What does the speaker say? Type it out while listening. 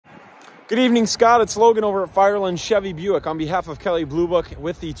Good evening, Scott. It's Logan over at Fireland Chevy Buick on behalf of Kelly Blue Book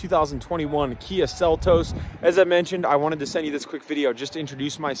with the 2021 Kia Seltos. As I mentioned, I wanted to send you this quick video just to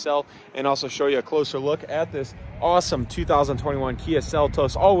introduce myself and also show you a closer look at this awesome 2021 Kia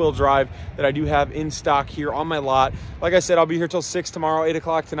Seltos all-wheel drive that I do have in stock here on my lot. Like I said, I'll be here till 6 tomorrow, 8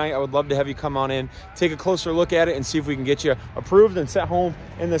 o'clock tonight. I would love to have you come on in, take a closer look at it, and see if we can get you approved and sent home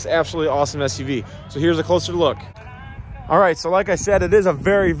in this absolutely awesome SUV. So here's a closer look. All right, so like I said, it is a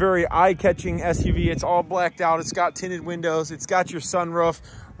very, very eye-catching SUV. It's all blacked out. It's got tinted windows. It's got your sunroof.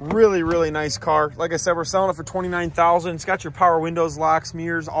 Really, really nice car. Like I said, we're selling it for $29,000. It's got your power windows, locks,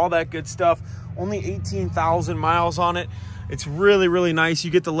 mirrors, all that good stuff. Only 18,000 miles on it. It's really, really nice.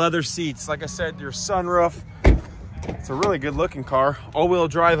 You get the leather seats. Like I said, your sunroof. It's a really good looking car. All-wheel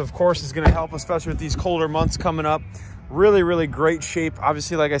drive, of course, is going to help, especially with these colder months coming up. Really, really great shape.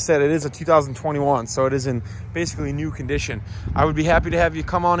 Obviously, like I said, it is a 2021, so it is in basically new condition. I would be happy to have you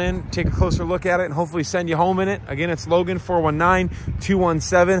come on in, take a closer look at it, and hopefully send you home in it. Again, it's Logan,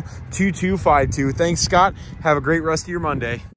 419-217-2252. Thanks, Scott. Have a great rest of your Monday.